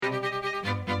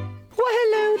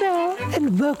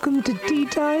and welcome to Tea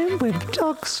Time with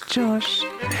Talks Josh,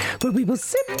 where we will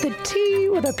sip the tea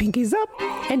with our pinkies up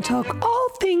and talk all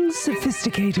things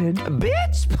sophisticated.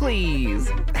 Bitch, please.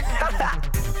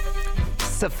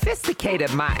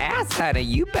 Sophisticated my ass, honey.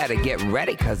 You better get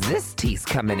ready, because this tea's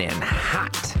coming in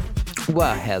hot.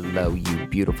 Well, hello, you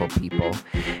beautiful people,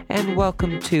 and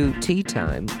welcome to Tea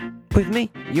Time with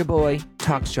me, your boy,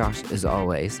 Talks Josh, as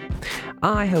always.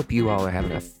 I hope you all are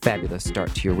having a fabulous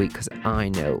start to your week, because I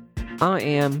know I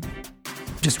am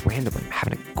just randomly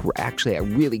having actually a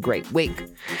really great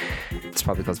week. It's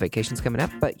probably because vacation's coming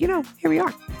up, but here we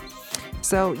are.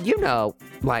 So,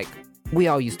 we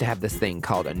all used to have this thing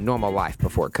called a normal life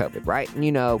before COVID, right? And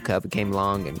COVID came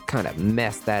along and kind of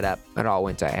messed that up. It all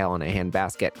went to hell in a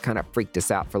handbasket, kind of freaked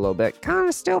us out for a little bit, kind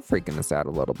of still freaking us out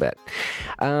a little bit.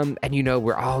 And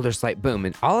we're all just like, boom.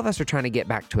 And all of us are trying to get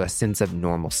back to a sense of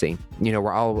normalcy.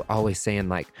 We're all always saying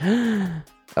like,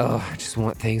 oh, I just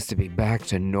want things to be back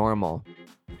to normal.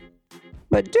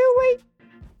 But do we?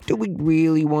 Do we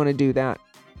really want to do that?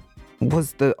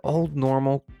 Was the old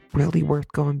normal really worth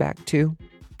going back to?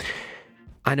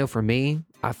 I know for me,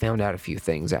 I found out a few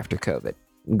things after COVID,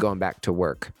 going back to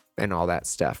work and all that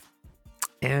stuff.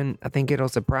 And I think it'll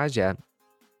surprise you,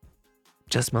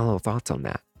 just my little thoughts on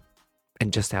that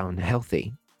and just how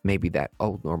unhealthy maybe that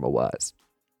old normal was.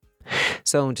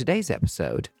 So in today's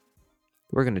episode,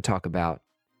 we're going to talk about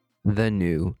the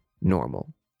new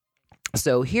normal.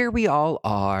 So here we all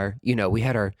are, we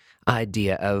had our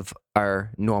idea of our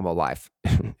normal life,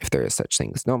 if there is such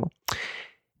thing as normal.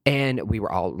 And we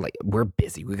were all like, we're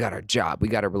busy. We got our job. We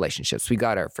got our relationships. We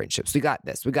got our friendships. We got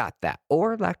this. We got that.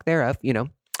 Or lack thereof,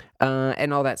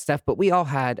 and all that stuff. But we all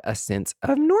had a sense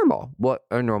of normal, what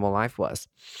our normal life was.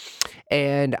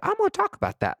 And I'm going to talk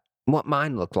about that, what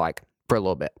mine looked like for a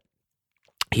little bit.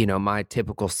 My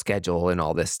typical schedule and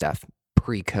all this stuff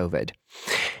pre-COVID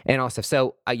and all stuff.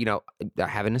 So, I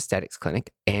have an aesthetics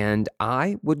clinic and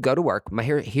I would go to work. Let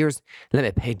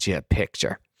me paint you a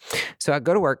picture. So I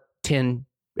go to work 10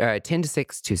 to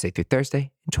 6, Tuesday through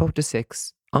Thursday, and 12 to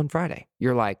 6 on Friday.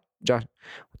 You're like, Josh,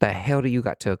 what the hell do you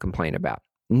got to complain about?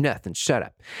 Nothing. Shut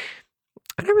up.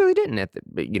 And I really didn't at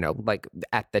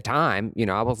the time,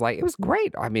 I was like, it was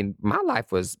great. I mean, my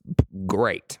life was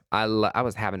great. I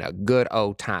was having a good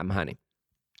old time, honey.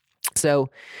 So,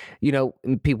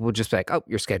 people would just be like, oh,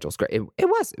 your schedule's great. It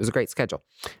was a great schedule.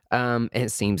 And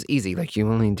it seems easy. Like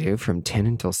you only do from 10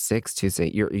 until 6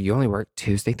 Tuesday. You only work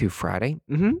Tuesday through Friday.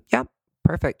 Mm-hmm. Yep.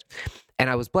 Perfect.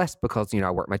 And I was blessed because, I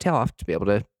worked my tail off to be able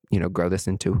to, grow this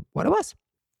into what it was.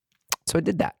 So I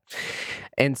did that.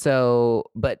 And so,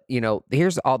 but,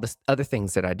 here's all the other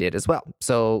things that I did as well.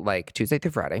 So like Tuesday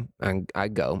through Friday, I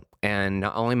go, and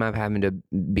not only am I having to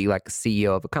be like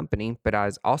CEO of a company, but I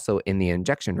was also in the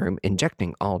injection room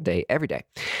injecting all day, every day.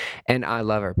 And I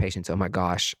love our patients. Oh my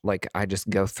gosh. Like I just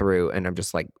go through and I'm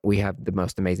just like, we have the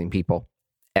most amazing people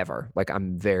ever. Like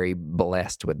I'm very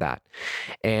blessed with that.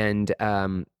 And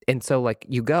so like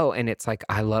you go and it's like,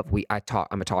 I'm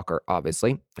a talker,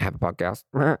 obviously. I have a podcast.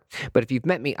 But if you've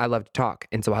met me, I love to talk.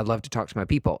 And so I love to talk to my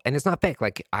people. And it's not fake.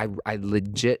 Like I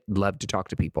legit love to talk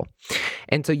to people.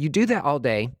 And so you do that all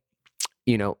day,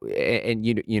 and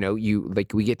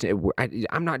we get to,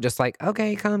 I'm not just like,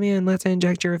 okay, come in, let's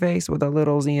inject your face with a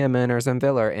little Xeomin or some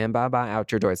filler and bye-bye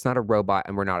out your door. It's not a robot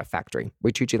and we're not a factory.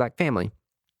 We treat you like family.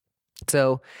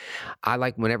 So I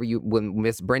like when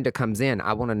Miss Brenda comes in,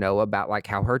 I want to know about like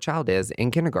how her child is in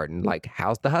kindergarten. Like,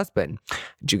 how's the husband?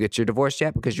 Did you get your divorce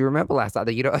yet? Because you remember last night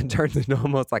that, it turns into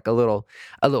almost like a little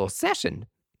session,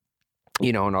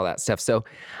 and all that stuff. So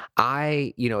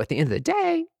I, at the end of the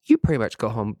day, you pretty much go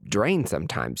home drained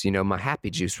sometimes. My happy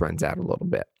juice runs out a little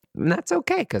bit. And that's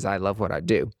okay because I love what I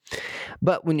do.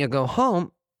 But when you go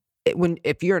home,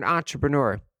 if you're an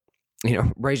entrepreneur,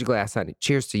 raise your glass, honey.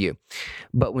 Cheers to you.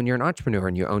 But when you're an entrepreneur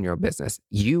and you own your own business,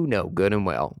 good and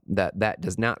well that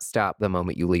does not stop the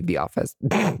moment you leave the office.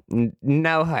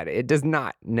 No, honey, it does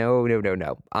not. No.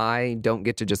 I don't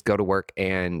get to just go to work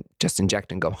and just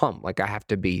inject and go home. Like I have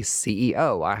to be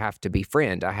CEO. I have to be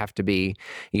friend. I have to be,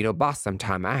 boss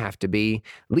sometime. I have to be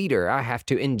leader. I have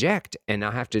to inject. And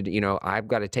I have to, I've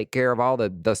got to take care of all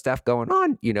the stuff going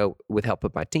on, with help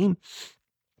of my team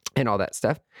and all that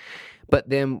stuff. But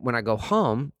then when I go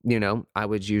home, I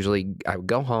would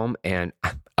go home and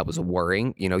I was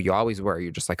worrying. You always worry.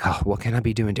 You're just like, oh, what can I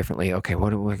be doing differently? Okay,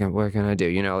 what can I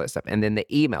do? All that stuff. And then the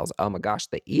emails. Oh my gosh,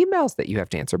 the emails that you have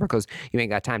to answer because you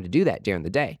ain't got time to do that during the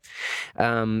day.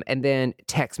 And then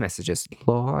text messages.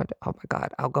 Lord, oh my God,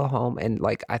 I'll go home and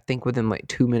I think within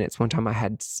 2 minutes, one time I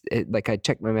had I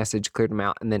checked my message, cleared them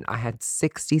out, and then I had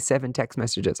 67 text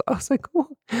messages. I was like, what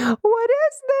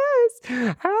is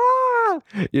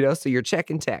this? So you're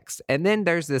checking text. And then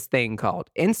there's this thing called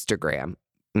Instagram.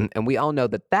 And we all know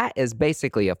that is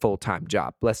basically a full-time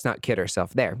job. Let's not kid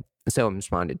ourselves there. So I'm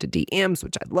responding to DMs,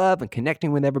 which I love, and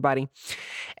connecting with everybody.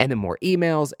 And then more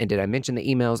emails. And did I mention the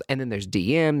emails? And then there's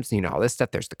DMs, all this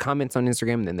stuff. There's the comments on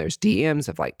Instagram. And then there's DMs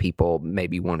of people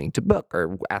maybe wanting to book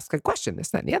or ask a question, this,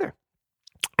 that, and the other.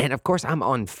 And of course, I'm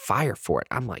on fire for it.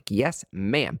 I'm like, yes,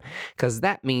 ma'am. Because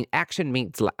action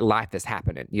means life is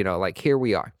happening. Here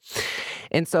we are.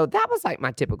 And so that was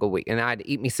my typical week. And I'd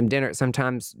eat me some dinner.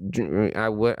 Sometimes I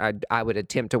would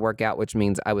attempt to work out, which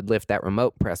means I would lift that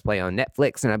remote, press play on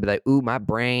Netflix, and I'd be like, ooh, my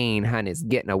brain, honey, is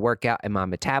getting a workout, and my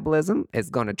metabolism is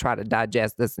going to try to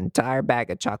digest this entire bag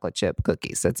of chocolate chip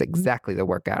cookies. That's exactly the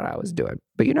workout I was doing.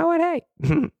 But you know what?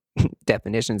 Hey,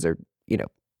 definitions are,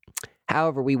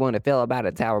 however we want to feel about it,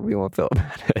 it's however we want to feel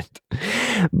about it.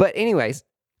 But anyways,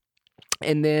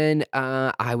 and then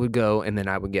I would go, and then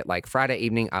I would get Friday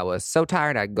evening. I was so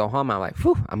tired. I'd go home. I'm like,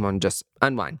 whew, I'm going to just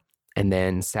unwind. And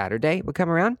then Saturday would come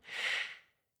around,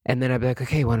 and then I'd be like,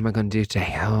 okay, what am I going to do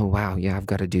today? Oh, wow. Yeah, I've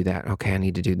got to do that. Okay, I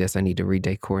need to do this. I need to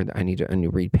redecor. I need to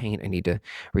repaint. I need to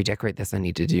redecorate this. I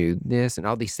need to do this, and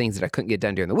all these things that I couldn't get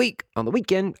done during the week. On the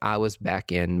weekend, I was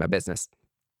back in my business,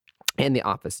 in the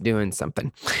office, doing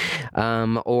something,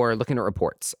 or looking at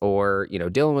reports, or,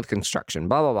 dealing with construction,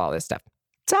 blah, blah, blah, this stuff.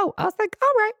 So I was like, all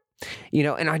right,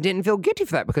 and I didn't feel guilty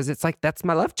for that because it's that's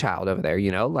my love child over there,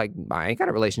 I ain't got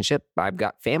a relationship. I've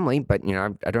got family, but, I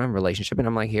don't have a relationship, and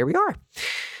I'm like, here we are.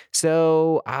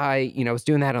 So I, was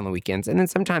doing that on the weekends. And then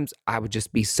sometimes I would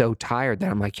just be so tired that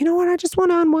I'm like, you know what? I just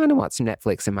want to unwind and watch some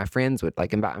Netflix. And my friends would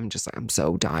invite, I'm just like, I'm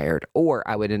so tired. Or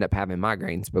I would end up having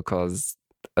migraines because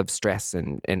of stress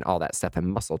and all that stuff and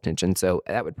muscle tension. So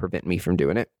that would prevent me from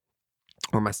doing it.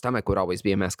 Or my stomach would always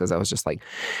be a mess because I was just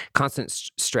constant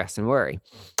stress and worry,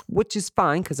 which is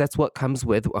fine because that's what comes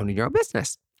with owning your own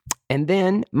business. And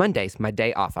then Mondays, my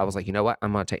day off, I was like, you know what?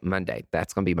 I'm going to take Monday.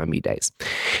 That's going to be my me days.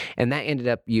 And that ended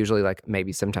up usually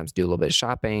maybe sometimes do a little bit of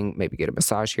shopping, maybe get a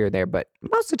massage here or there. But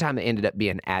most of the time it ended up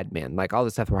being admin, all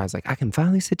the stuff where I was like, I can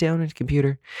finally sit down at a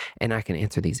computer and I can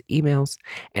answer these emails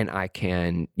and I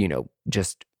can,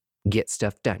 just get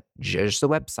stuff done. Judge the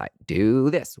website, do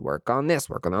this, work on the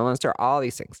online store, all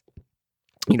these things.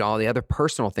 All the other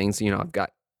personal things, I've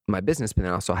got my business, but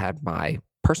then I also had my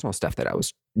personal stuff that I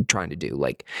was trying to do,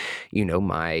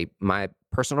 my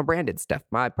personal branded stuff,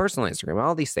 my personal Instagram,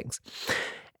 all these things.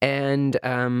 And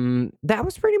that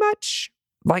was pretty much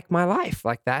my life.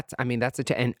 That's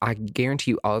and I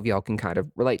guarantee you all of y'all can kind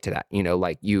of relate to that.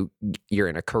 You're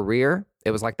in a career. It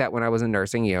was like that when I was in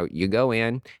nursing. You go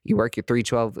in, you work your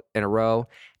 312 in a row,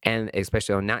 and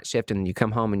especially on night shift, and you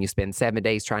come home and you spend 7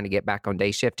 days trying to get back on day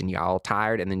shift, and you're all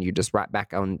tired, and then you're just right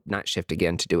back on night shift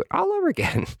again to do it all over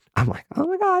again. I'm like, oh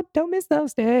my God, don't miss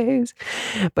those days.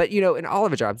 But, in all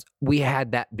of our jobs, we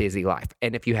had that busy life.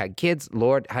 And if you had kids,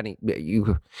 Lord, honey,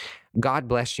 God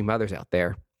bless you mothers out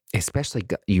there, especially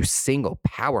you single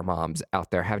power moms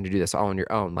out there having to do this all on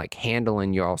your own,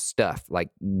 handling y'all stuff.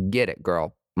 Get it,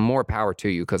 girl. More power to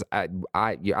you, because I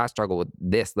struggle with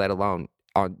this, let alone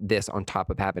on top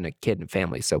of having a kid and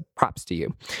family. So props to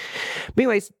you. But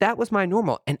anyways, that was my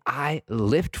normal, and I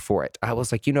lived for it. I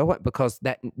was like, you know what? Because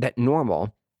that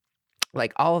normal,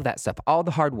 all of that stuff, all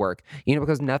the hard work,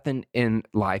 because nothing in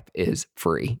life is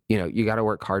free. You got to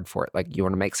work hard for it. You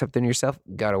want to make something yourself,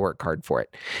 got to work hard for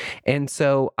it. And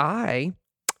so I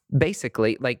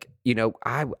basically,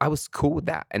 I was cool with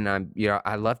that. And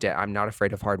I loved it. I'm not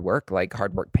afraid of hard work.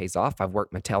 Hard work pays off. I've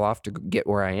worked my tail off to get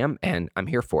where I am, and I'm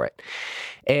here for it.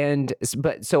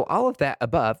 So all of that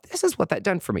above, this is what that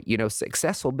done for me.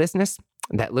 Successful business,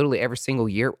 that literally every single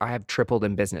year, I have tripled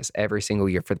in business every single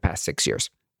year for the past 6 years.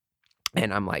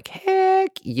 And I'm like,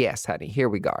 heck yes, honey, here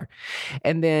we go.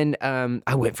 And then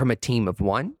I went from a team of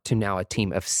 1 to now a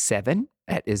team of 7.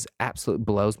 That is absolutely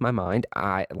blows my mind.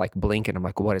 I blink and I'm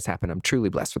like, what has happened? I'm truly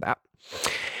blessed with that.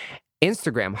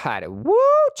 Instagram had a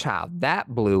child, that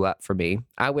blew up for me.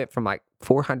 I went from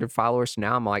 400 followers to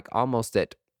now I'm almost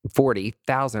at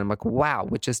 40,000. I'm like, wow,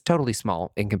 which is totally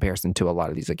small in comparison to a lot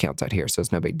of these accounts out here. So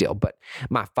it's no big deal. But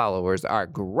my followers are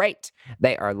great.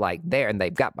 They are there, and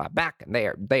they've got my back, and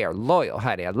they are loyal,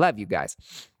 honey. I love you guys.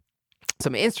 So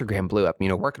my Instagram blew up,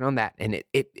 working on that. And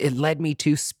it led me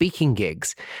to speaking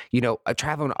gigs.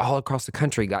 Traveling all across the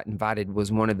country, got invited,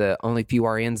 was one of the only few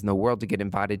RNs in the world to get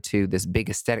invited to this big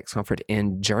aesthetics conference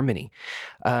in Germany.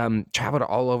 Traveled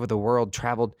all over the world,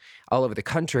 traveled all over the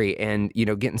country and,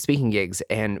 getting speaking gigs.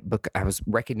 And I was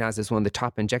recognized as one of the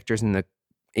top injectors in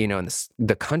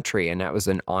the country. And that was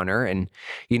an honor. And,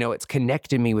 it's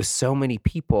connected me with so many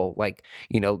people, like,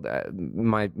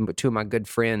 my two of my good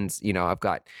friends,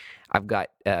 I've got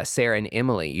Sarah and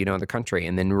Emily, in the country,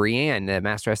 and then Rianne, the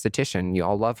master esthetician. You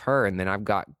all love her. And then I've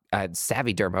got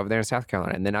Savvy Derm over there in South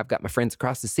Carolina. And then I've got my friends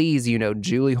across the seas,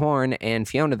 Julie Horn and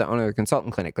Fiona, the owner of the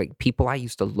consultant clinic, like people I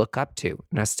used to look up to,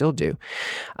 and I still do.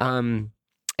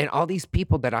 And all these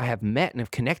people that I have met and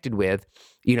have connected with,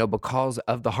 because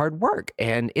of the hard work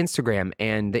and Instagram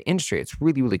and the industry. It's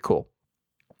really, really cool.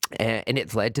 And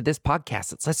it's led to this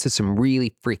podcast. It's led to some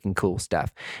really freaking cool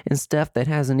stuff and stuff that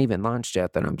hasn't even launched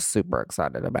yet that I'm super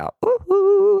excited about.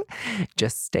 Woo-hoo.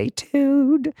 Just stay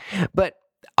tuned. But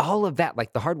all of that,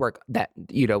 like the hard work that,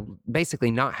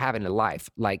 basically not having a life,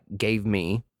 like gave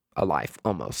me a life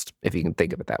almost, if you can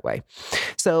think of it that way.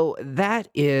 So that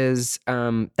is,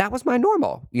 that was my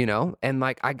normal, and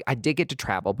like, I did get to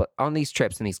travel, but on these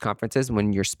trips and these conferences,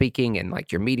 when you're speaking and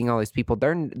like you're meeting all these people,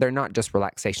 they're not just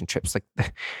relaxation trips.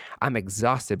 Like I'm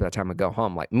exhausted by the time I go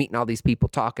home, like meeting all these people,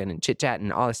 talking and chit chatting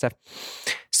and all this stuff.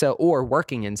 So, or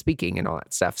working and speaking and all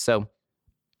that stuff. So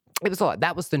it was a lot.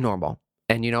 That was the normal.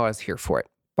 And I was here for it.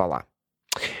 Voila.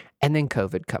 And then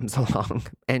COVID comes along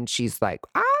and she's like,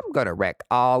 I'm going to wreck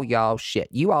all y'all shit.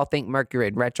 You all think Mercury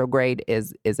in retrograde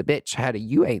is a bitch. How do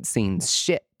you ain't seen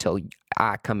shit till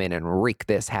I come in and wreak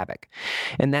this havoc?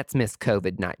 And that's Miss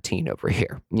COVID-19 over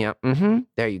here. Yeah.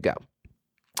 There you go.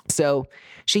 So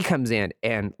she comes in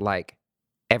and like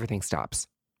everything stops.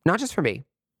 Not just for me,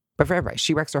 but for everybody.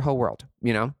 She wrecks our whole world.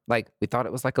 Like we thought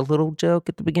it was like a little joke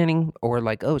at the beginning or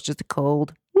like, oh, it's just a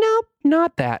cold. Nope,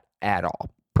 not that at all.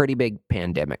 Pretty big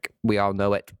pandemic. We all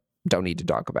know it. Don't need to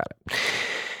talk about it.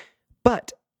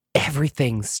 But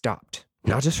everything stopped.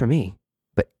 Not just for me,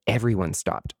 but everyone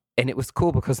stopped. And it was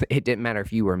cool because it didn't matter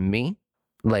if you were me,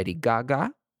 Lady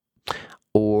Gaga,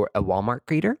 or a Walmart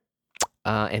greeter,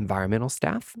 environmental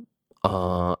staff,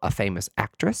 a famous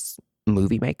actress,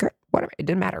 movie maker, whatever. It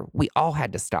didn't matter. We all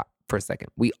had to stop for a second.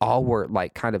 We all were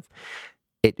like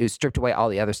it stripped away all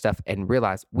the other stuff and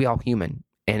realized we all human.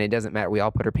 And it doesn't matter. We all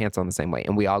put our pants on the same way.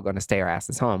 And we all going to stay our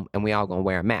asses home. And we all going to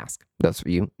wear a mask. Those of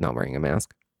you not wearing a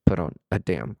mask, put on a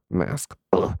damn mask.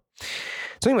 Ugh.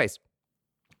 So anyways,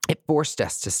 it forced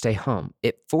us to stay home.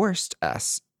 It forced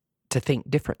us to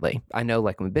think differently. I know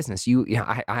like in business,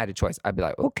 I had a choice. I'd be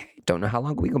like, okay, don't know how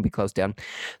long we're going to be closed down.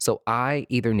 So I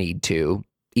either need to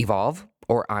evolve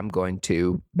or I'm going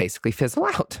to basically fizzle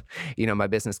out. My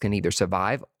business can either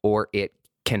survive or it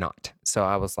cannot. So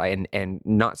I was like, and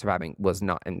not surviving was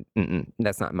not, and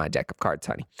that's not my deck of cards,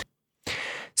 honey.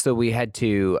 So we had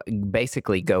to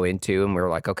basically go into, and we were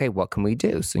like, okay, what can we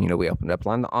do? So, we opened up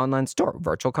on the online store,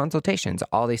 virtual consultations,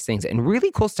 all these things, and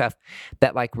really cool stuff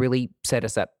that like really set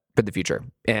us up for the future.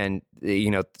 And,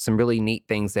 some really neat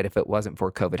things that if it wasn't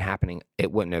for COVID happening,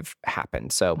 it wouldn't have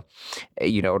happened. So,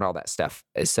 and all that stuff.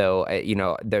 So,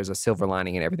 there's a silver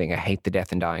lining in everything. I hate the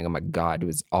death and dying. Oh my God, it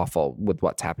was awful with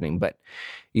what's happening. But,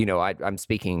 I'm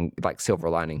speaking like silver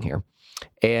lining here.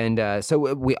 And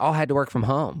so we all had to work from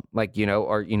home, like,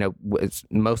 or,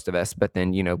 most of us, but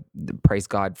then, praise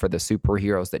God for the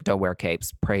superheroes that don't wear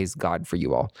capes. Praise God for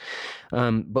you all.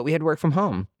 But we had to work from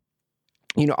home.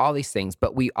 All these things,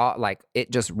 but we all like,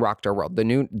 it just rocked our world. The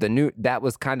new, that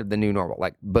was kind of the new normal,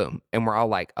 like boom. And we're all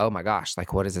like, oh my gosh,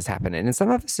 like what is this happening? And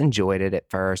some of us enjoyed it at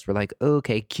first. We're like,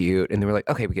 okay, cute. And then we're like,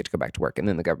 okay, we get to go back to work. And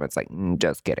then the government's like,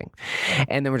 just kidding.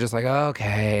 And then we're just like,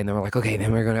 okay. And then we're like, okay,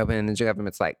 then we're going to open. And the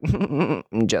government's like,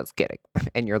 just kidding.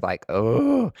 And you're like,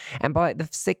 oh. And by the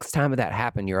sixth time of that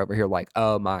happened, you're over here like,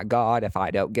 oh my God, if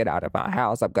I don't get out of my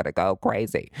house, I'm going to go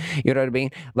crazy. You know what I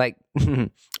mean? Like,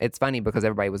 it's funny because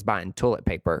everybody was buying toilet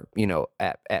paper,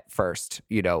 at first,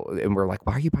 and we're like,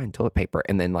 why are you buying toilet paper?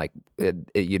 And then like, and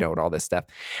all this stuff.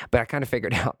 But I kind of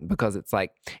figured out because it's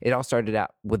like, it all started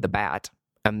out with the bat.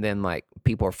 And then like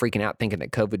people are freaking out thinking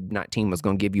that COVID-19 was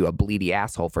going to give you a bleedy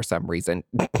asshole for some reason.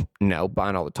 No,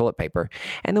 buying all the toilet paper.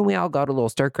 And then we all got a little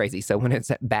stir crazy. So when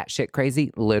it's batshit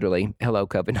crazy, literally, hello,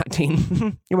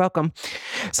 COVID-19. You're welcome.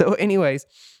 So anyways,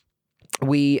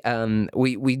 we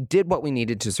did what we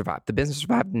needed to survive. The business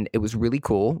survived, and it was really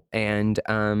cool. And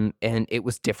it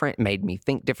was different, made me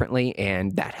think differently,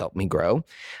 and that helped me grow.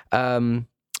 And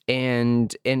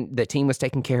the team was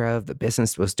taken care of. The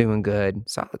business was doing good.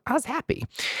 So I was happy.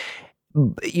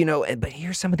 But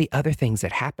here's some of the other things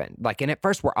that happened. Like, and at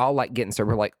first we're all like getting, so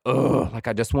we're like, oh, like,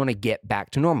 I just want to get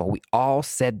back to normal. We all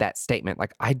said that statement,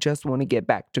 like, I just want to get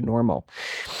back to normal.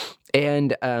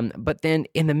 And, but then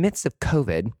in the midst of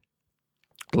COVID,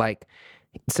 like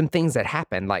some things that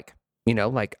happened, like,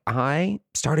 like I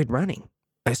started running.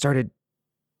 I started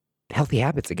healthy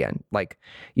habits again. Like,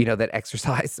 that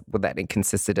exercise, that it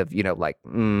consisted of, like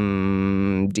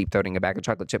deep throating a bag of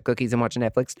chocolate chip cookies and watching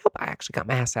Netflix. Nope, I actually got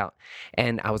my ass out.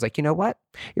 And I was like, you know what?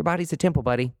 Your body's a temple,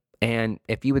 buddy. And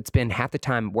if you would spend half the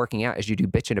time working out as you do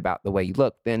bitching about the way you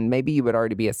look, then maybe you would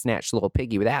already be a snatched little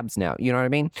piggy with abs now. You know what I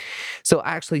mean? So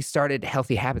I actually started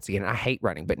healthy habits again. I hate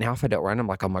running, but now if I don't run, I'm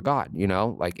like, oh my God,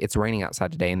 like it's raining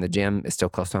outside today and the gym is still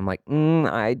closed. So I'm like,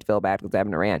 I feel bad because I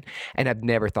haven't ran. And I've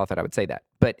never thought that I would say that.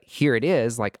 But here it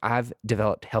is. Like I've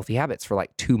developed healthy habits for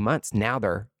like 2 months. Now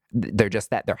they're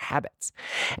just that, they're habits.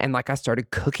 And like I started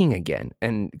cooking again,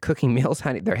 and cooking meals,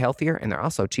 honey, they're healthier and they're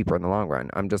also cheaper in the long run.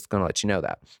 I'm just going to let you know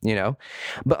that,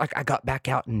 but like I got back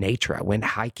out in nature. I went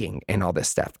hiking and all this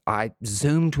stuff. I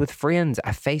Zoomed with friends.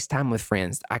 I FaceTime with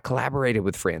friends. I collaborated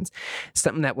with friends.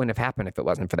 Something that wouldn't have happened if it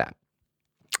wasn't for that.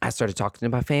 I started talking to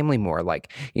my family more,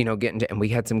 like, and we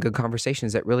had some good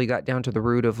conversations that really got down to the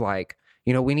root of like,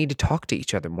 we need to talk to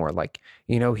each other more. Like,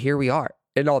 here we are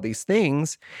and all these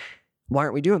things. Why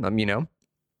aren't we doing them,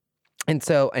 And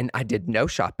so, and I did no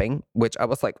shopping, which I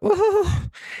was like,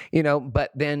 whoa,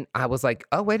 but then I was like,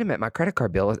 oh, wait a minute. My credit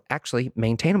card bill is actually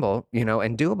maintainable,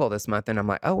 and doable this month. And I'm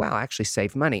like, oh, wow, I actually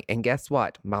saved money. And guess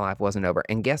what? My life wasn't over.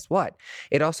 And guess what?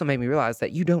 It also made me realize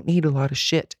that you don't need a lot of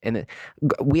shit. And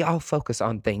we all focus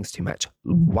on things too much.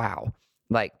 Wow.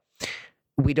 Like,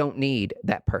 we don't need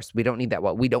that person. We don't need that.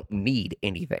 Well, we don't need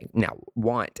anything. Now,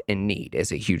 want and need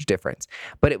is a huge difference.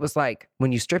 But it was like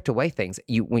when you stripped away things,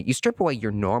 when you strip away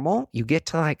your normal, you get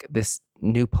to like this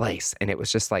new place. And it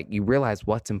was just like you realize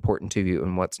what's important to you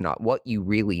and what's not, what you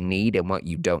really need and what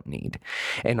you don't need,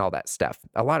 and all that stuff.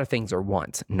 A lot of things are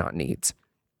wants, not needs.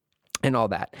 And all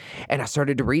that. And I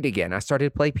started to read again. I started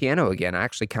to play piano again. I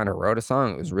actually kind of wrote a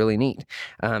song. It was really neat.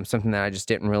 Something that I just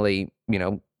didn't really,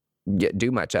 do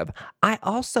much of. I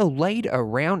also laid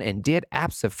around and did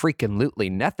abso-freaking-lutely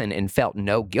nothing and felt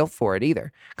no guilt for it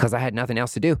either, because I had nothing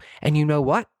else to do. And you know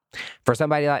what? For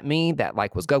somebody like me that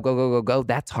like was go,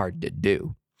 that's hard to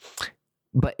do.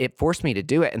 But it forced me to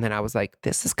do it. And then I was like,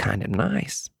 this is kind of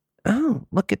nice. Oh,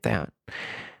 look at that.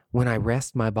 When I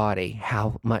rest my body,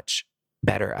 how much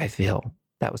better I feel.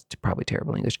 That was probably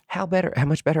terrible English. How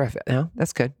much better I feel. No,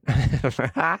 that's good.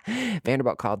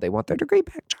 Vanderbilt called. They want their degree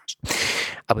back, Josh.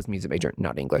 I was music major,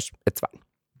 not English. It's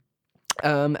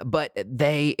fine. But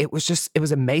it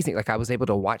was amazing. Like I was able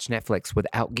to watch Netflix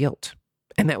without guilt.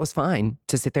 And that was fine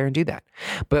to sit there and do that.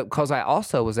 But because I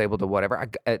also was able to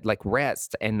like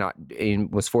rest and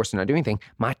was forced to not do anything,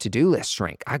 my to-do list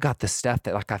shrank. I got the stuff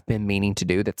that like I've been meaning to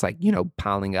do that's like,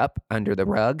 piling up under the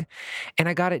rug, and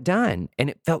I got it done. And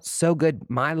it felt so good.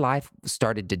 My life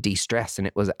started to de-stress, and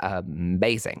it was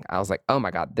amazing. I was like, oh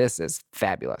my God, this is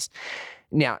fabulous.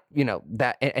 Now,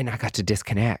 that, and I got to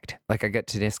disconnect. Like I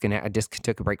just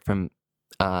took a break from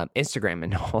Instagram,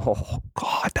 and oh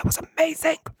God, that was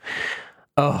amazing.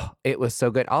 Oh, it was so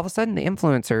good. All of a sudden, the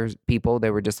influencers people,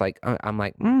 they were just like, I'm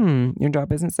like, your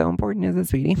job isn't so important, is it,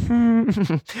 sweetie?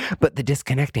 But the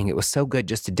disconnecting, it was so good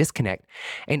just to disconnect.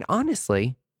 And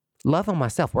honestly, love on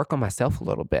myself, work on myself a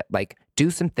little bit, like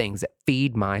do some things that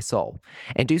feed my soul,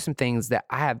 and do some things that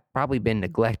I have probably been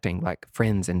neglecting, like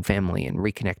friends and family and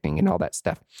reconnecting and all that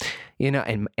stuff,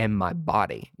 and my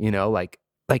body, like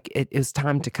it was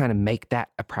time to kind of make that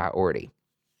a priority.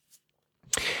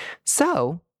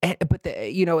 So,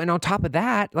 and on top of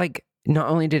that, like not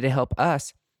only did it help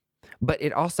us, but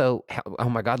it also, oh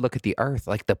my God, look at the earth,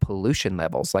 like the pollution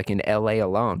levels, like in LA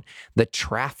alone, the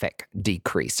traffic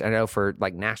decreased. I know for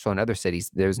like Nashville and other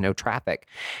cities, there's no traffic.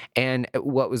 And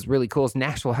what was really cool is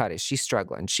Nashville had it. She's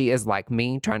struggling. She is like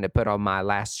me trying to put on my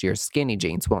last year's skinny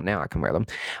jeans. Well, now I can wear them,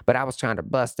 but I was trying to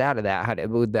bust out of that.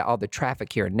 All the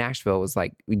traffic here in Nashville was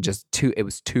like it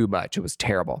was too much. It was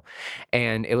terrible.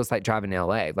 And it was like driving to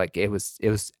LA. Like it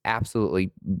was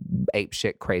absolutely ape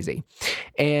shit crazy.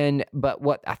 But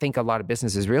what I think a lot of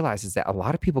businesses realize is that a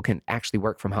lot of people can actually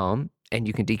work from home, and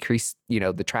you can decrease,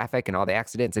 the traffic and all the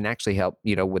accidents, and actually help,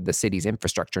 with the city's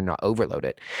infrastructure, not overload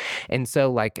it. And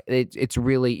so like, it's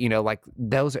really, like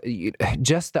those,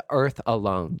 just the earth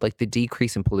alone, like the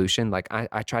decrease in pollution. Like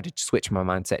I try to switch my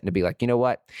mindset and to be like, you know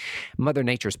what? Mother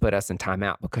Nature's put us in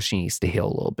timeout because she needs to heal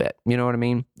a little bit. You know what I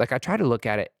mean? Like I try to look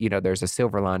at it, there's a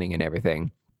silver lining in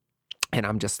everything. And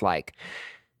I'm just like,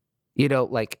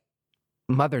 like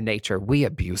Mother Nature, we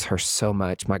abuse her so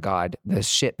much. My God, the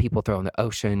shit people throw in the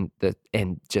ocean,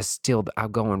 and just still, I'll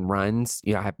go on runs.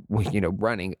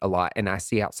 Running a lot, and I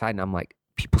see outside, and I'm like,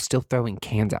 people still throwing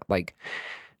cans out. Like,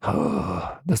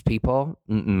 oh, those people,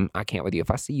 I can't with you.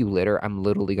 If I see you litter, I'm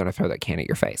literally going to throw that can at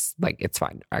your face. Like, it's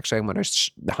fine. Actually, I'm going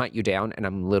to hunt you down, and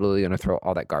I'm literally going to throw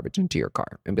all that garbage into your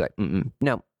car and be like,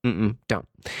 no, don't.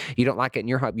 You don't like it in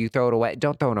your home, you throw it away.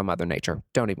 Don't throw it on Mother Nature.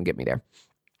 Don't even get me there.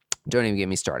 Don't even get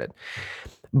me started.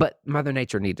 But Mother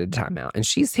Nature needed a timeout, and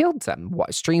she's healed some.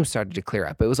 Streams started to clear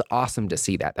up. It was awesome to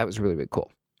see that. That was really, really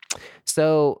cool.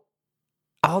 So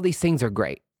all these things are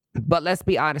great. But let's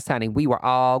be honest, honey. We were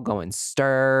all going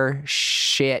stir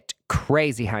shit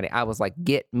crazy, honey. I was like,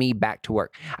 get me back to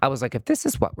work. I was like, if this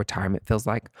is what retirement feels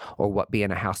like or what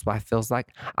being a housewife feels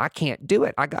like, I can't do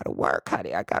it. I got to work,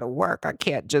 honey. I got to work. I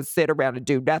can't just sit around and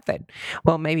do nothing.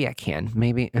 Well, maybe I can.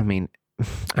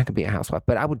 I could be a housewife,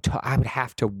 but I would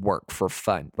have to work for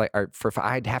fun.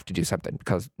 I'd have to do something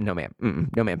because no ma'am,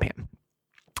 Pam.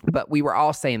 But we were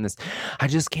all saying this. I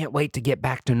just can't wait to get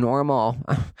back to normal.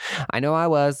 I know I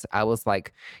was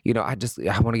like, I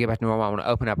want to get back to normal. I want to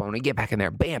open up. I want to get back in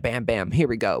there. Bam, bam, bam. Here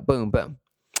we go. Boom, boom.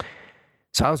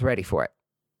 So I was ready for it.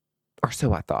 Or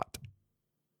so I thought.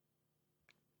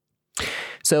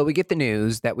 So we get the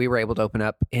news that we were able to open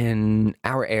up in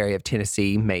our area of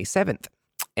Tennessee May 7th.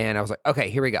 And I was like, okay,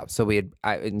 here we go. So we had,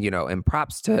 and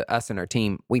props to us and our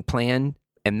team. We planned,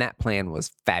 and that plan was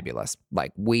fabulous.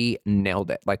 Like, we nailed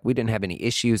it. Like, we didn't have any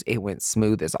issues. It went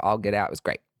smooth as all get out. It was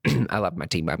great. I love my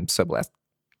team. I'm so blessed.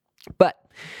 But,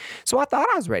 so I thought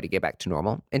I was ready to get back to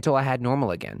normal until I had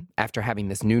normal again after having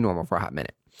this new normal for a hot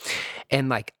minute. And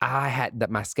like, I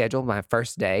had my schedule, my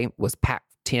first day was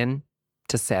packed 10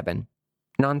 to 7,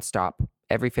 nonstop,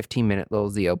 every 15-minute little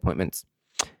ZO appointments.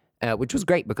 Which was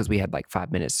great because we had like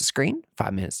 5 minutes to screen,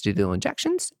 5 minutes to do the little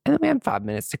injections, and then we had 5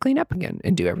 minutes to clean up again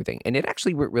and do everything. And it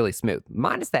actually went really smooth.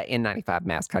 Minus that N95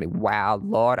 mask, honey. Wow,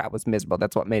 Lord, I was miserable.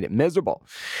 That's what made it miserable.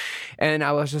 And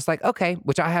I was just like, okay,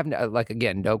 which I have,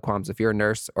 again, no qualms. If you're a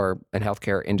nurse or in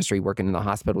healthcare industry working in the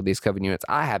hospital with these COVID units,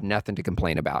 I have nothing to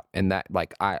complain about. And that,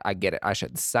 I get it. I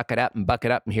should suck it up and buck it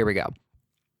up, and here we go.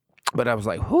 But I was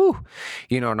like, whew,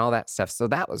 and all that stuff. So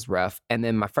that was rough. And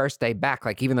then my first day back,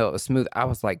 like, even though it was smooth, I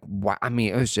was like, wow.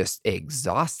 It was just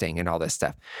exhausting and all this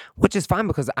stuff, which is fine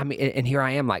because, and here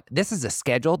I am, like, this is a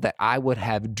schedule that I would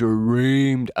have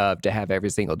dreamed of to have every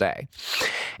single day.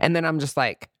 And then I'm just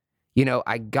like,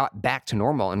 I got back to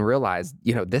normal and realized,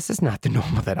 this is not the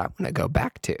normal that I want to go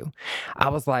back to. I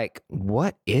was like,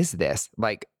 what is this?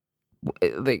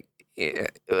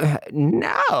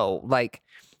 No,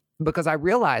 because I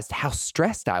realized how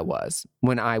stressed I was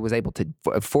when I was able to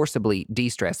forcibly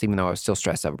de-stress, even though I was still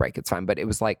stressed over break. It's fine. But it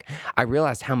was like, I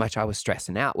realized how much I was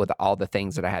stressing out with all the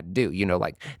things that I had to do,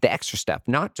 like the extra stuff,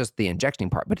 not just the injecting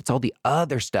part, but it's all the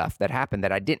other stuff that happened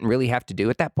that I didn't really have to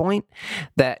do at that point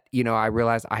that, I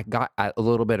realized I got a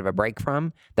little bit of a break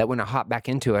from that. When I hopped back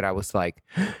into it, I was like,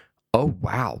 oh,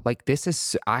 wow. Like, this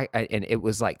is, and it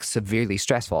was like severely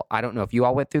stressful. I don't know if you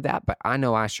all went through that, but I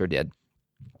know I sure did.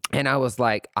 And I was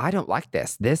like, I don't like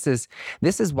this. This is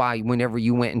why whenever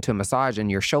you went into a massage and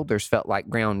your shoulders felt like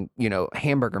ground,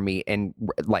 hamburger meat and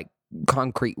like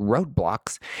concrete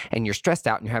roadblocks and you're stressed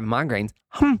out and you're having migraines.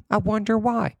 I wonder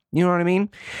why. You know what I mean?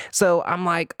 So I'm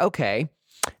like, okay,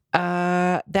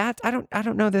 that I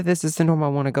don't know that this is the norm I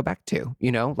want to go back to.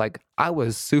 Like, I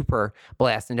was super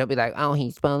blessed. And don't be like, oh,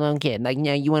 he's well-known kid. Like,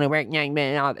 no, you want to work?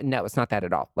 No, it's not that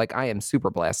at all. Like, I am super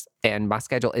blessed and my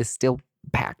schedule is still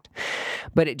packed.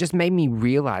 But it just made me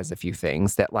realize a few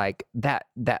things that, like, that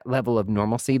level of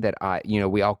normalcy that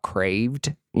we all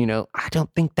craved, I don't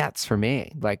think that's for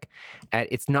me. Like,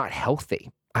 it's not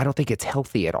healthy. I don't think it's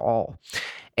healthy at all.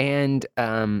 And,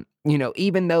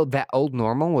 even though that old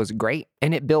normal was great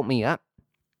and it built me up,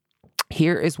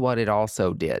 here is what it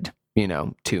also did,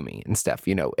 to me and stuff,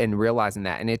 and realizing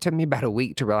that. And it took me about a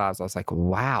week to realize, I was like,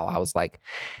 wow. I was like,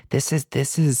 this is,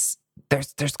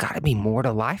 there's got to be more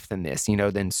to life than this,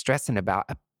 than stressing about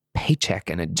a paycheck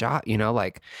and a job,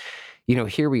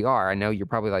 here we are. I know you're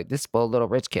probably like, this spoiled little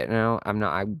rich kid. No, I'm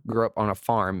not. I grew up on a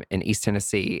farm in East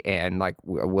Tennessee and like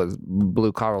was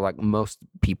blue collar like most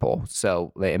people.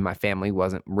 So, and my family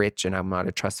wasn't rich and I'm not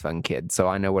a trust fund kid. So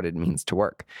I know what it means to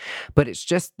work. But it's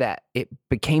just that it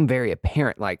became very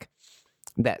apparent, like,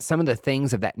 that some of the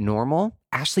things of that normal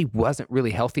actually wasn't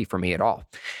really healthy for me at all.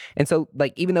 And so,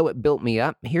 like, even though it built me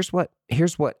up, here's what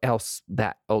else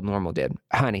that old normal did.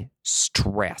 Honey,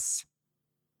 stress.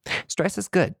 Stress is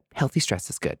good. Healthy stress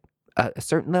is good. A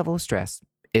certain level of stress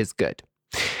is good.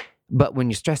 But when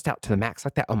you're stressed out to the max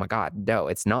like that, oh my God, no,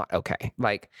 it's not okay.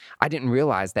 Like, I didn't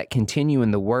realize that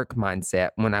continuing the work mindset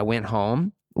when I went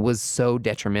home was so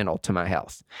detrimental to my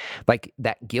health. Like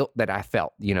that guilt that I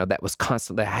felt, that was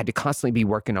constant, that I had to constantly be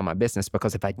working on my business,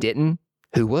 because if I didn't,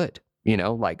 who would?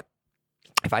 Like,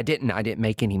 if I didn't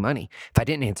make any money. If I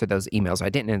didn't answer those emails, I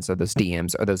didn't answer those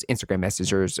DMs or those Instagram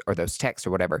messages or those texts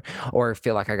or whatever, or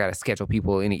feel like I got to schedule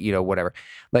people in, whatever.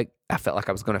 Like, I felt like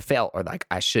I was going to fail, or like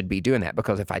I should be doing that,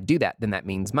 because if I do that, then that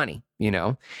means money,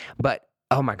 But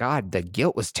oh my God, the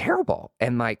guilt was terrible.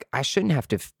 And like, I shouldn't have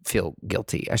to feel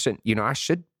guilty. I should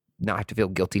not have to feel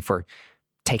guilty for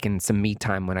taking some me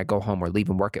time when I go home, or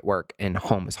leaving work at work and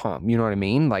home is home. You know what I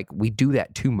mean? Like, we do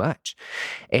that too much.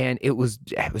 And it was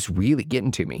really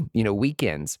getting to me,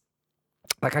 weekends.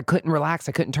 Like, I couldn't relax.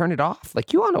 I couldn't turn it off.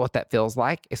 Like, you all know what that feels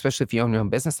like, especially if you own your own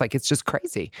business. Like, it's just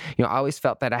crazy. I always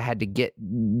felt that I had to get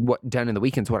what done in the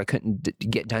weekends, what I couldn't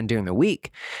get done during the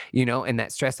week, and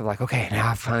that stress of like, okay, now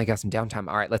I finally got some downtime.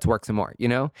 All right, let's work some more,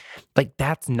 like,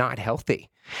 that's not healthy.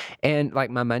 And like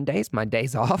my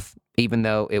days off, even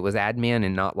though it was admin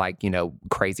and not like,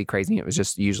 crazy, it was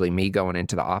just usually me going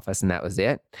into the office and that was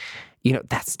it.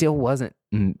 That still wasn't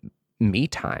me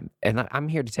time. And I'm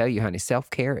here to tell you, honey,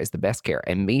 self-care is the best care,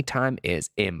 and me time is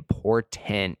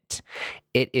important.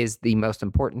 It is the most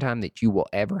important time that you will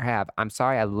ever have. I'm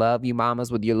sorry, I love you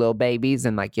mamas with your little babies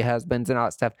and like your husbands and all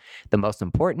that stuff. The most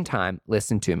important time,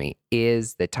 listen to me,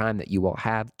 is the time that you will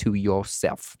have to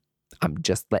yourself. I'm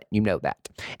just letting you know that.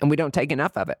 And we don't take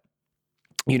enough of it.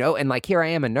 And like, here I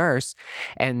am, a nurse,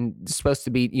 and supposed to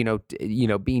be,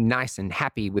 being nice and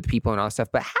happy with people and all that stuff.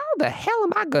 But how the hell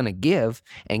am I going to give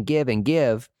and give and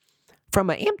give from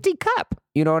an empty cup?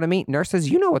 You know what I mean? Nurses,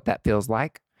 you know what that feels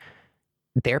like.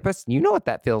 Therapists, you know what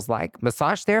that feels like.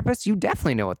 Massage therapists, you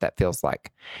definitely know what that feels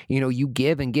like. You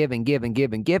give and give and give and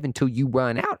give and give until you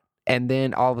run out. And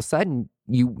then all of a sudden,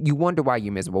 you wonder why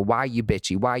you're miserable, why you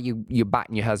bitchy, why you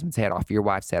biting your husband's head off, your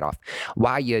wife's head off,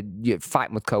 why you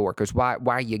fighting with coworkers, why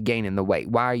are you gaining the weight,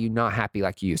 why are you not happy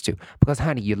like you used to? Because,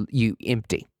 honey, you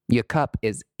empty. Your cup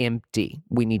is empty.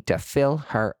 We need to fill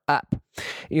her up.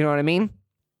 You know what I mean?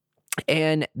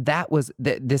 And that was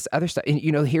this other stuff. And,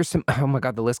 here's some, oh my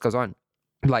God, the list goes on.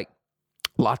 Like,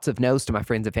 lots of no's to my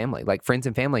friends and family. Like, friends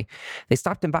and family, they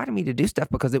stopped inviting me to do stuff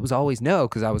because it was always no,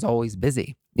 because I was always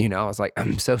busy. I was like,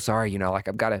 I'm so sorry, like,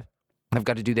 I've got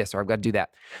to do this, or I've got to do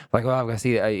that. Like, well, I've got to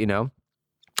see,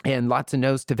 and lots of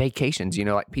no's to vacations,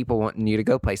 like people wanting you to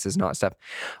go places and all that stuff,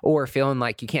 or feeling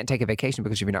like you can't take a vacation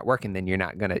because if you're not working, then you're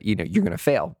not going to, you're going to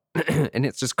fail. And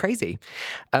it's just crazy.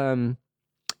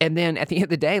 And then at the end of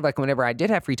the day, like, whenever I did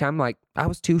have free time, like, I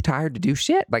was too tired to do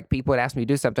shit. Like, people would ask me to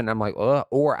do something, and I'm like, ugh,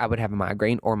 or I would have a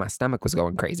migraine, or my stomach was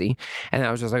going crazy. And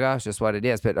I was just like, oh, it's just what it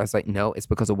is. But I was like, no, it's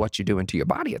because of what you're doing to your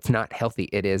body. It's not healthy.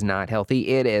 It is not healthy.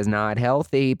 It is not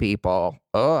healthy, people.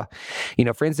 Ugh.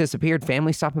 Friends disappeared.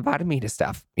 Family stopped inviting me to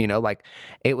stuff. Like,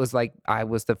 it was like I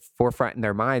was the forefront in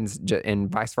their minds,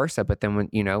 and vice versa. But then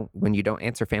when you don't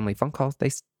answer family phone calls, they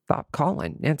stop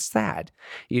calling. It's sad.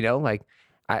 Like,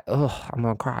 I'm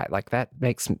gonna cry. Like, that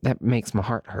makes my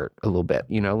heart hurt a little bit.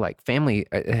 Like, family,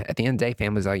 at the end of the day,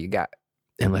 family's all you got,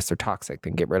 unless they're toxic,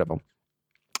 then get rid of them.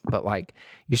 But like,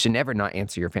 you should never not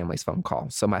answer your family's phone call.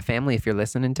 So my family, if you're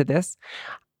listening to this,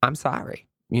 I'm sorry.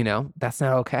 That's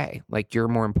not okay. Like, you're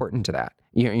more important to that.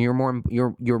 You're more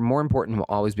important, will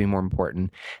always be more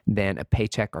important than a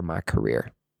paycheck or my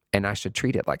career. And I should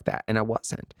treat it like that. And I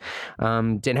wasn't.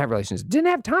 Didn't have relationships. Didn't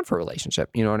have time for a relationship.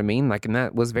 You know what I mean? Like, and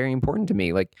that was very important to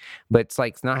me. Like, but it's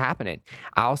like, it's not happening.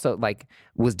 I also like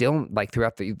was dealing like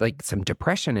throughout the, like, some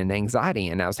depression and anxiety,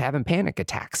 and I was having panic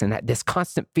attacks, and this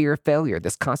constant fear of failure,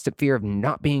 this constant fear of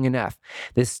not being enough,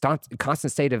 this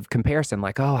constant state of comparison.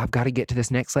 Like, oh, I've got to get to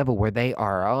this next level where they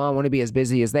are. Oh, I want to be as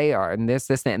busy as they are. And this,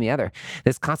 that, and the other.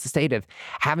 This constant state of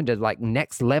having to like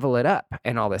next level it up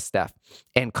and all this stuff,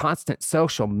 and constant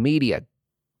social media.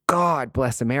 God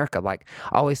bless America. Like,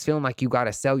 always feeling like you got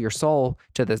to sell your soul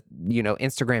to the,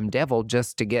 Instagram devil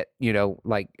just to get,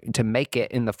 like, to make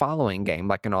it in the following game,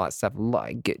 like, and all that stuff.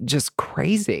 Like, just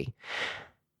crazy.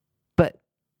 But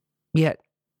yet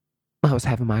I was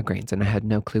having migraines, and I had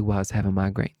no clue why I was having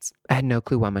migraines. I had no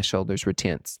clue why my shoulders were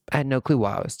tense. I had no clue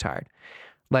why I was tired.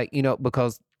 Like,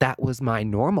 because that was my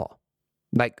normal.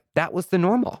 Like, that was the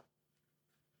normal.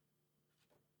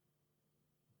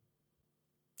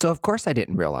 So of course I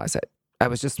didn't realize it. That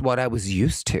was just what I was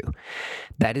used to.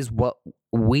 That is what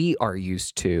we are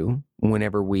used to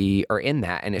whenever we are in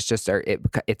that, and it's just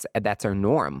that's our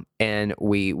norm, and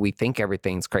we think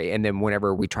everything's great, and then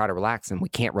whenever we try to relax and we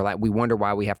can't relax, we wonder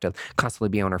why we have to constantly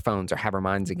be on our phones or have our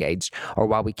minds engaged, or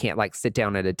why we can't like sit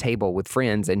down at a table with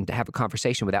friends and have a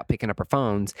conversation without picking up our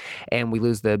phones, and we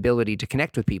lose the ability to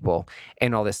connect with people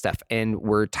and all this stuff, and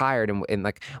we're tired, and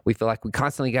like we feel like we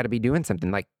constantly got to be doing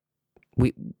something, like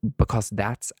because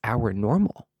that's our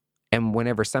normal. And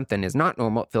whenever something is not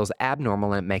normal, it feels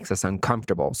abnormal and it makes us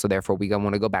uncomfortable. So therefore, we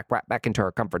want to go right back into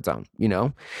our comfort zone,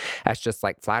 That's just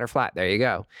like flat or flat. There you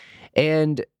go.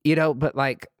 And, but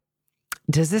like,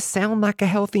 does this sound like a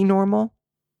healthy normal?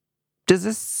 Does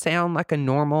this sound like a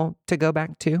normal to go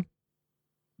back to?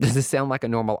 Does this sound like a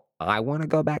normal I want to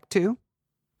go back to?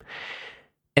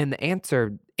 And the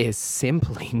answer is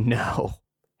simply no.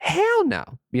 Hell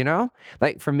no,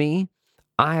 Like for me,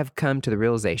 I have come to the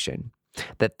realization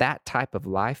that type of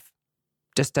life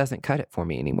just doesn't cut it for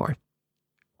me anymore.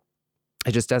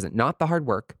 It just doesn't. Not the hard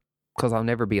work, because I'll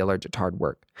never be allergic to hard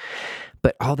work,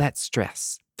 but all that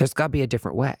stress. There's got to be a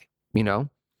different way,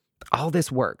 All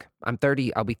this work. I'm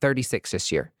 30. I'll be 36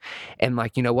 this year, and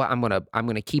like, you know what? I'm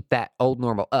gonna keep that old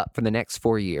normal up for the next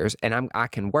 4 years, and I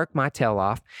can work my tail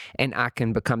off, and I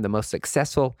can become the most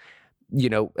successful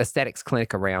aesthetics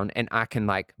clinic around, and I can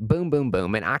like boom, boom,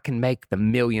 boom, and I can make the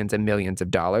millions and millions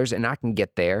of dollars, and I can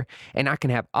get there, and I can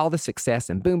have all the success,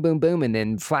 and boom, boom, boom, and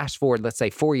then flash forward, let's say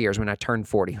 4 years when I turn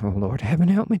 40. Oh, Lord, heaven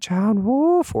help me, child.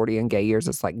 Whoa, 40 in gay years,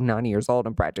 it's like 90 years old.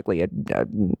 I'm practically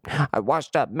a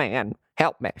washed up man.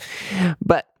 Help me.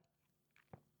 But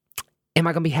am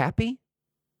I going to be happy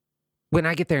when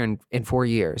I get there in 4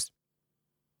 years?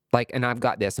 Like, and I've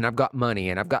got this, and I've got money,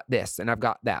 and I've got this, and I've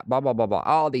got that, blah, blah, blah, blah,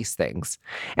 all these things.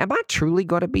 Am I truly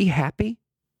going to be happy?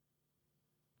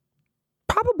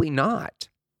 Probably not,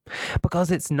 because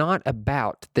it's not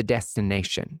about the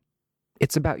destination.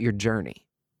 It's about your journey.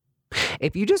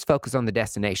 If you just focus on the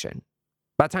destination,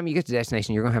 by the time you get to the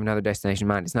destination, you're going to have another destination in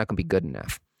mind. It's not going to be good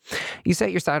enough. You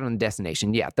set your sight on the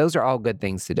destination. Yeah, those are all good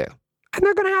things to do, and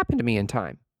they're going to happen to me in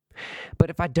time. But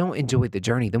if I don't enjoy the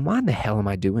journey, then why in the hell am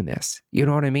I doing this? You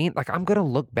know what I mean? Like, I'm going to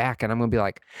look back and I'm going to be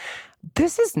like,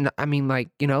 this is not, I mean, like,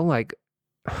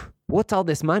 what's all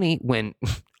this money when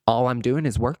all I'm doing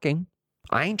is working?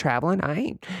 I ain't traveling.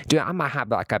 I might have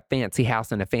like a fancy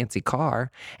house and a fancy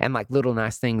car and like little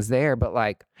nice things there, but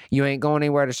like you ain't going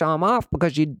anywhere to show them off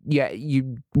because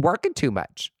you working too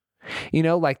much.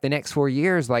 Like the next 4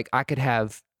 years, like I could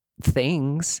have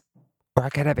things, or I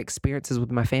could have experiences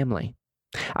with my family.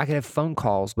 I could have phone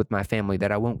calls with my family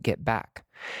that I won't get back.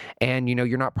 And,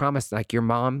 you're not promised, like your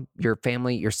mom, your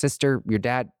family, your sister, your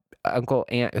dad, uncle,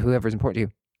 aunt, whoever's important to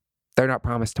you. They're not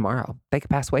promised tomorrow. They could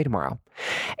pass away tomorrow.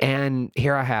 And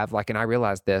here I have, like, and I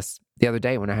realized this the other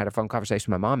day when I had a phone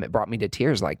conversation with my mom. It brought me to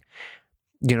tears. Like,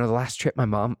 the last trip my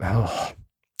mom,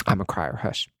 I'm a crier,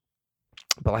 hush.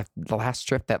 But like the last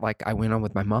trip that like I went on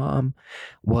with my mom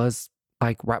was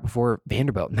like right before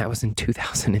Vanderbilt. And that was in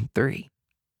 2003.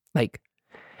 Like,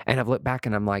 and I've looked back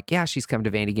and I'm like, yeah, she's come to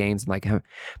Vandy games. And like, but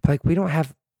like, we don't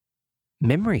have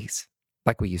memories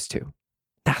like we used to.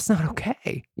 That's not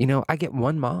okay. I get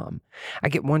one mom. I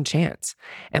get one chance.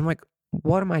 And like,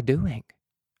 what am I doing?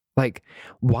 Like,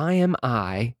 why am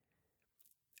I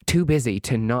too busy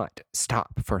to not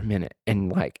stop for a minute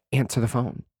and like answer the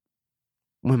phone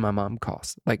when my mom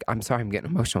calls? Like, I'm sorry, I'm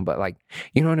getting emotional, but like,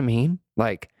 you know what I mean?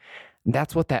 Like,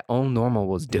 that's what that old normal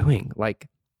was doing. Like,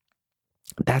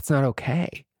 that's not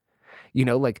okay.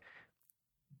 Like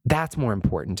that's more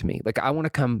important to me. Like I want to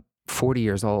come 40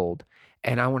 years old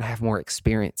and I want to have more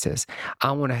experiences.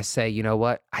 I want to say, you know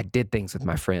what? I did things with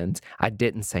my friends. I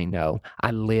didn't say no.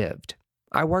 I lived.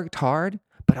 I worked hard,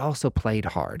 but also played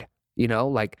hard.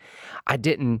 Like I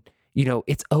didn't,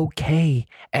 it's okay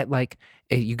at like,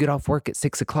 you get off work at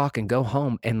 6 o'clock and go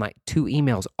home and like 2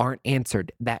 emails aren't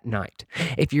answered that night.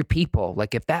 If your people,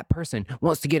 like if that person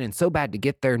wants to get in so bad to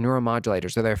get their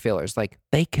neuromodulators or their fillers, like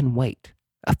they can wait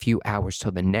a few hours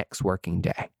till the next working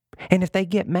day. And if they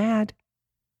get mad,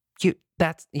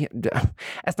 that's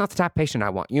not the type of patient I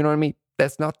want. You know what I mean?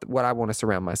 That's not what I want to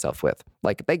surround myself with.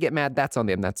 Like if they get mad, that's on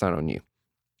them. That's not on you.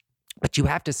 But you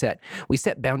have to we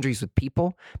set boundaries with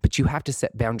people, but you have to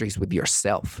set boundaries with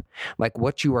yourself. Like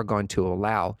what you are going to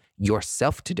allow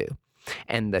yourself to do.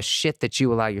 And the shit that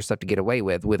you allow yourself to get away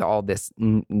with all this,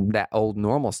 that old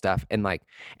normal stuff. And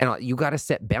you got to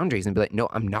set boundaries and be like, no,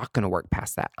 I'm not going to work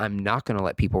past that. I'm not going to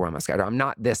let people run my schedule. I'm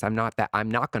not this, I'm not that. I'm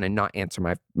not going to not answer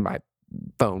my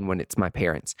phone when it's my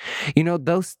parents.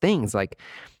 Those things like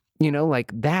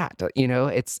that,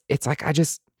 it's like,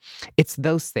 it's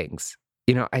those things.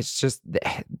 It's just,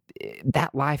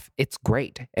 that life, it's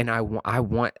great. And I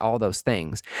want all those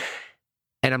things.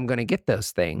 And I'm going to get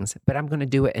those things, but I'm going to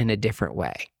do it in a different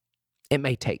way. It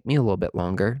may take me a little bit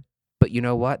longer, but you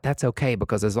know what? That's okay,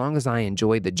 because as long as I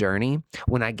enjoy the journey,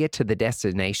 when I get to the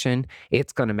destination,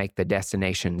 it's going to make the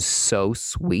destination so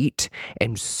sweet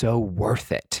and so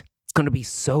worth it. It's going to be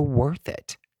so worth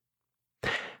it.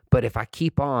 But if I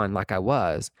keep on like I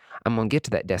was, I'm going to get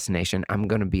to that destination. I'm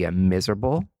going to be a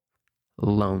miserable,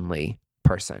 lonely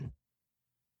person.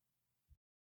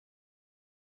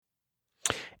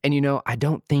 And, I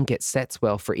don't think it sets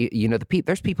well for,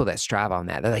 there's people that strive on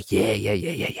that. They're like,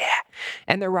 yeah.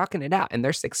 And they're rocking it out and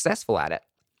they're successful at it.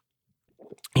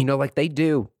 Like they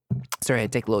do. Sorry, I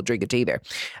had to take a little drink of tea there.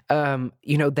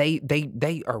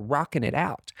 They are rocking it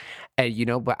out.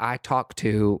 And, but I talked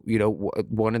to,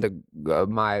 one of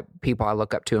my people I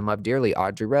look up to and love dearly,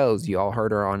 Audrey Rose. You all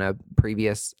heard her on a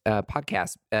previous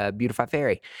podcast, Beautify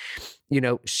Fairy.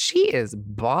 She is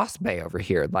boss bay over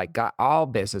here, like got all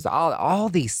business, all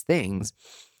these things.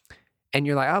 And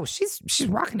you're like, oh, she's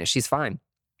rocking it. She's fine.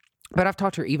 But I've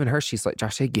talked to her, even her, she's like,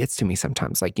 Josh, it gets to me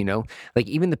sometimes. Like, like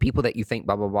even the people that you think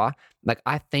blah, blah, blah, like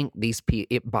I think these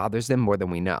people, it bothers them more than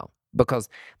we know. Because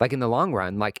like in the long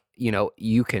run, like,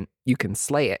 you can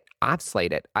slay it. I've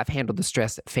slayed it. I've handled the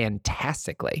stress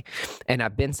fantastically and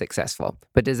I've been successful.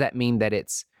 But does that mean that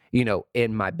it's,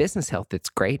 in my business health, it's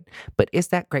great, but is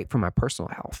that great for my personal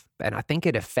health? And I think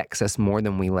it affects us more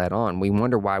than we let on. We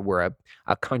wonder why we're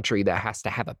a country that has to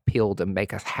have a pill to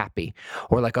make us happy,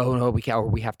 or like, oh no,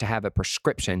 we have to have a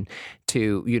prescription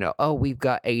to, oh, we've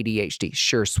got ADHD.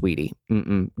 Sure, sweetie.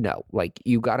 No, like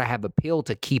you got to have a pill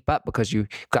to keep up because you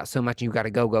got so much and you got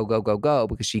to go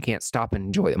because you can't stop and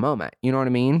enjoy the moment. You know what I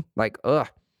mean? Like, ugh.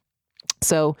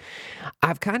 So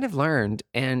I've kind of learned,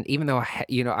 and even though,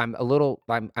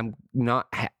 I'm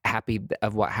not happy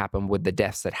of what happened with the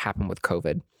deaths that happened with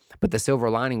COVID, but the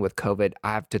silver lining with COVID,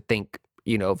 I have to think,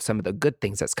 of some of the good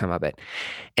things that's come of it.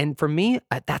 And for me,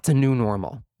 that's a new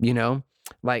normal,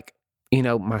 like,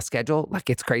 my schedule, like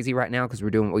it's crazy right now because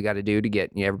we're doing what we got to do to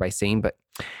get everybody seen, but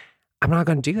I'm not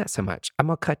going to do that so much. I'm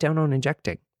going to cut down on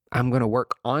injecting. I'm going to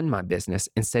work on my business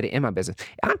instead of in my business.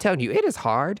 I'm telling you, it is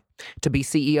hard to be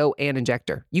CEO and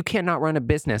injector. You cannot run a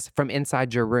business from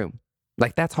inside your room.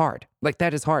 Like that's hard. Like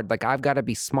that is hard. Like I've got to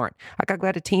be smart. Like I've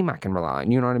got a team I can rely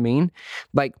on. You know what I mean?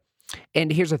 Like, and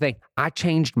here's the thing. I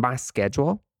changed my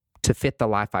schedule to fit the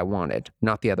life I wanted,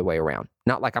 not the other way around.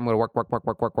 Not like I'm going to work,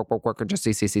 or just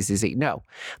see. No,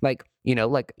 like,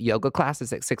 like yoga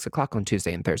classes at 6:00 on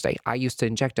Tuesday and Thursday. I used to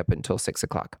inject up until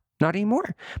 6:00. Not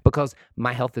anymore, because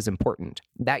my health is important.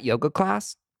 That yoga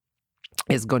class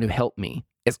is going to help me.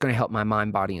 It's going to help my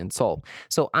mind, body, and soul.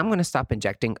 So I'm going to stop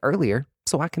injecting earlier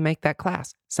so I can make that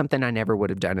class, something I never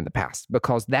would have done in the past,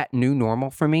 because that new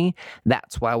normal for me,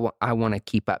 that's why I want to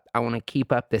keep up. I want to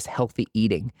keep up this healthy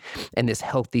eating and this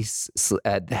healthy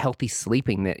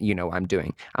sleeping that, I'm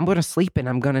doing. I'm going to sleep and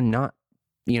I'm going to not,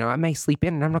 I may sleep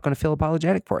in and I'm not going to feel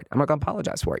apologetic for it. I'm not going to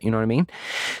apologize for it. You know what I mean?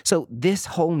 So this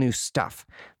whole new stuff,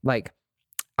 like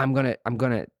I'm going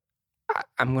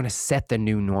to set the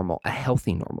new normal, a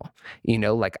healthy normal.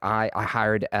 Like I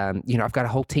hired, I've got a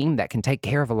whole team that can take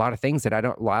care of a lot of things that I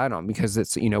don't rely on, because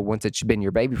it's, once it's been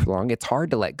your baby for long, it's hard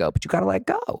to let go, but you got to let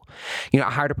go. I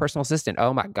hired a personal assistant.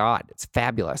 Oh my God, it's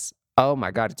fabulous. Oh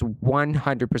my God, it's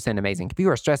 100% amazing. If you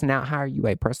are stressing out, hire you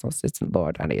a personal assistant,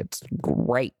 Lord, honey. It's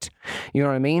great. You know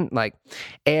what I mean? Like,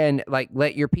 and like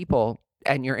let your people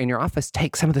and in your office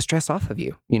take some of the stress off of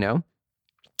you,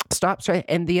 Stop stressing.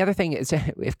 And the other thing is,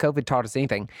 if COVID taught us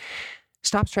anything,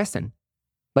 stop stressing.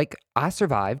 Like I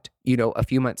survived, a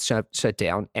few months shut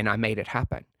down, and I made it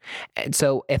happen. And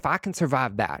so if I can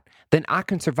survive that, then I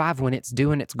can survive when it's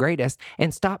doing its greatest,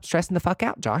 and stop stressing the fuck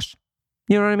out, Josh.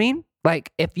 You know what I mean?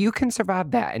 Like if you can survive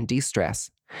that and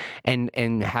de-stress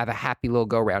and have a happy little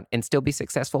go around and still be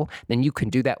successful, then you can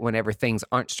do that whenever things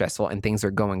aren't stressful and things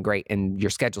are going great and your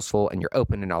schedule's full and you're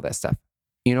open and all that stuff.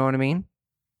 You know what I mean?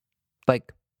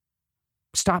 Like,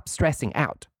 stop stressing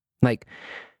out. Like,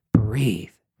 breathe,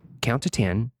 count to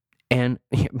 10, and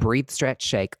breathe, stretch,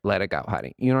 shake, let it go,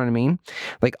 honey. You know what I mean?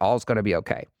 Like, all's going to be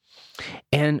okay.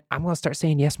 And I'm going to start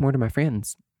saying yes more to my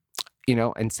friends,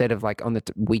 instead of like on the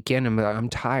weekend, I'm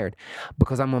tired,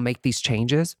 because I'm going to make these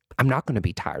changes. I'm not going to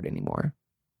be tired anymore,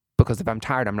 because if I'm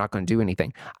tired, I'm not going to do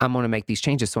anything. I'm going to make these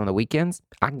changes. So on the weekends,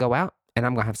 I can go out and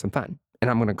I'm going to have some fun, and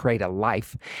I'm going to create a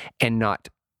life and not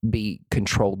be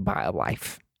controlled by a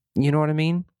life. You know what I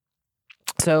mean?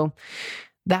 So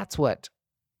that's what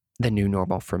the new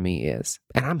normal for me is.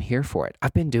 And I'm here for it.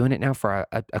 I've been doing it now for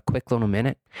a quick little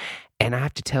minute. And I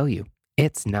have to tell you,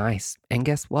 it's nice. And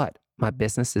guess what? My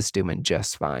business is doing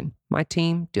just fine. My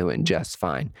team doing just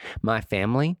fine. My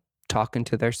family talking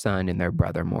to their son and their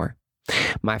brother more.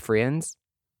 My friends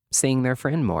seeing their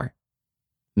friend more.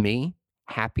 Me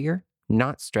happier,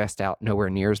 not stressed out, nowhere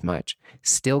near as much,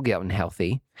 still getting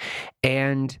healthy.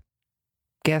 And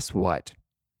guess what?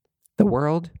 The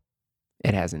world,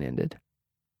 it hasn't ended.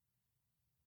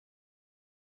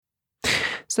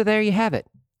 So there you have it.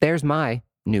 There's my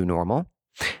new normal.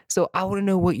 So I want to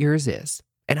know what yours is.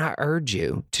 And I urge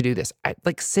you to do this.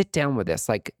 Sit down with this.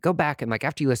 Go back and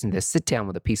after you listen to this, sit down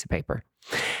with a piece of paper.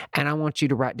 And I want you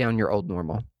to write down your old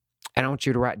normal. And I want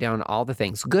you to write down all the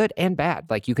things, good and bad.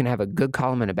 You can have a good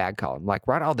column and a bad column.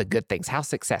 Write all the good things, how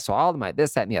successful, all of my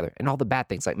this, that, and the other. And all the bad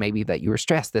things, maybe that you were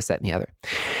stressed, this, that, and the other.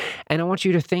 And I want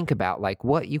you to think about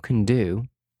what you can do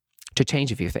to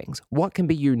change a few things. What can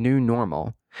be your new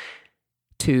normal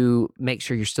to make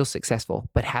sure you're still successful,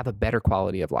 but have a better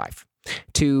quality of life?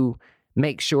 To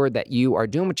make sure that you are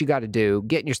doing what you got to do,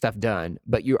 getting your stuff done,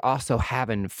 but you're also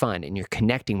having fun and you're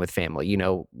connecting with family.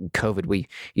 COVID, we,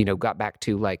 got back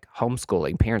to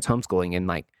homeschooling, parents homeschooling, and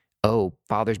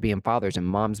fathers being fathers and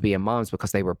moms being moms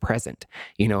because they were present,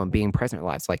 and being present in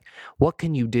lives. What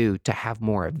can you do to have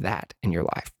more of that in your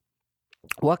life?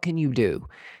 What can you do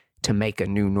to make a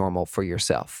new normal for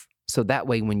yourself? So that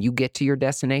way, when you get to your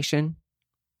destination,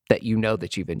 that you know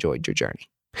that you've enjoyed your journey.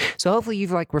 So hopefully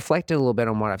you've reflected a little bit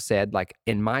on what I've said,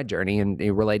 in my journey and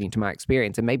relating to my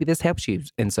experience. And maybe this helps you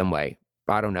in some way.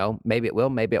 I don't know. Maybe it will,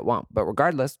 maybe it won't. But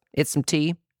regardless, it's some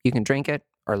tea. You can drink it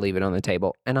or leave it on the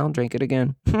table and I'll drink it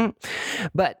again.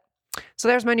 But so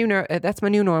there's my that's my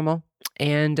new normal.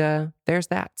 And there's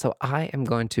that. So I am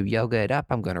going to yoga it up.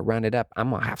 I'm going to run it up. I'm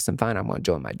going to have some fun. I'm going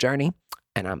to enjoy my journey.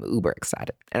 And I'm uber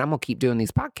excited. And I'm going to keep doing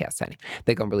these podcasts, honey.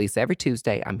 They're going to release every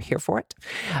Tuesday. I'm here for it.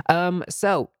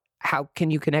 So how can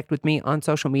you connect with me on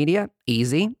social media?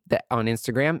 Easy. On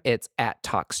Instagram, it's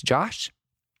 @TalksJosh.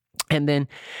 And then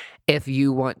if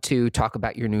you want to talk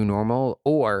about your new normal,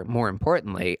 or more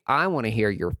importantly, I want to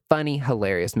hear your funny,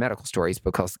 hilarious medical stories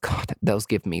because, God, those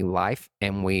give me life.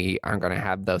 And we aren't going to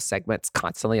have those segments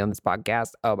constantly on this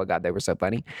podcast. Oh my God, they were so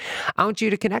funny. I want you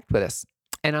to connect with us.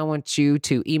 And I want you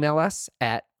to email us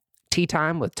at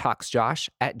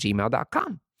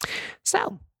teatimewithtalksjosh@gmail.com.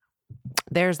 So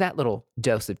there's that little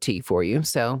dose of tea for you.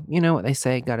 So you know what they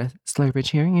say, got a slurpage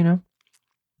here,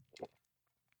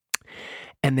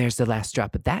 And there's the last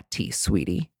drop of that tea,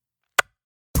 sweetie.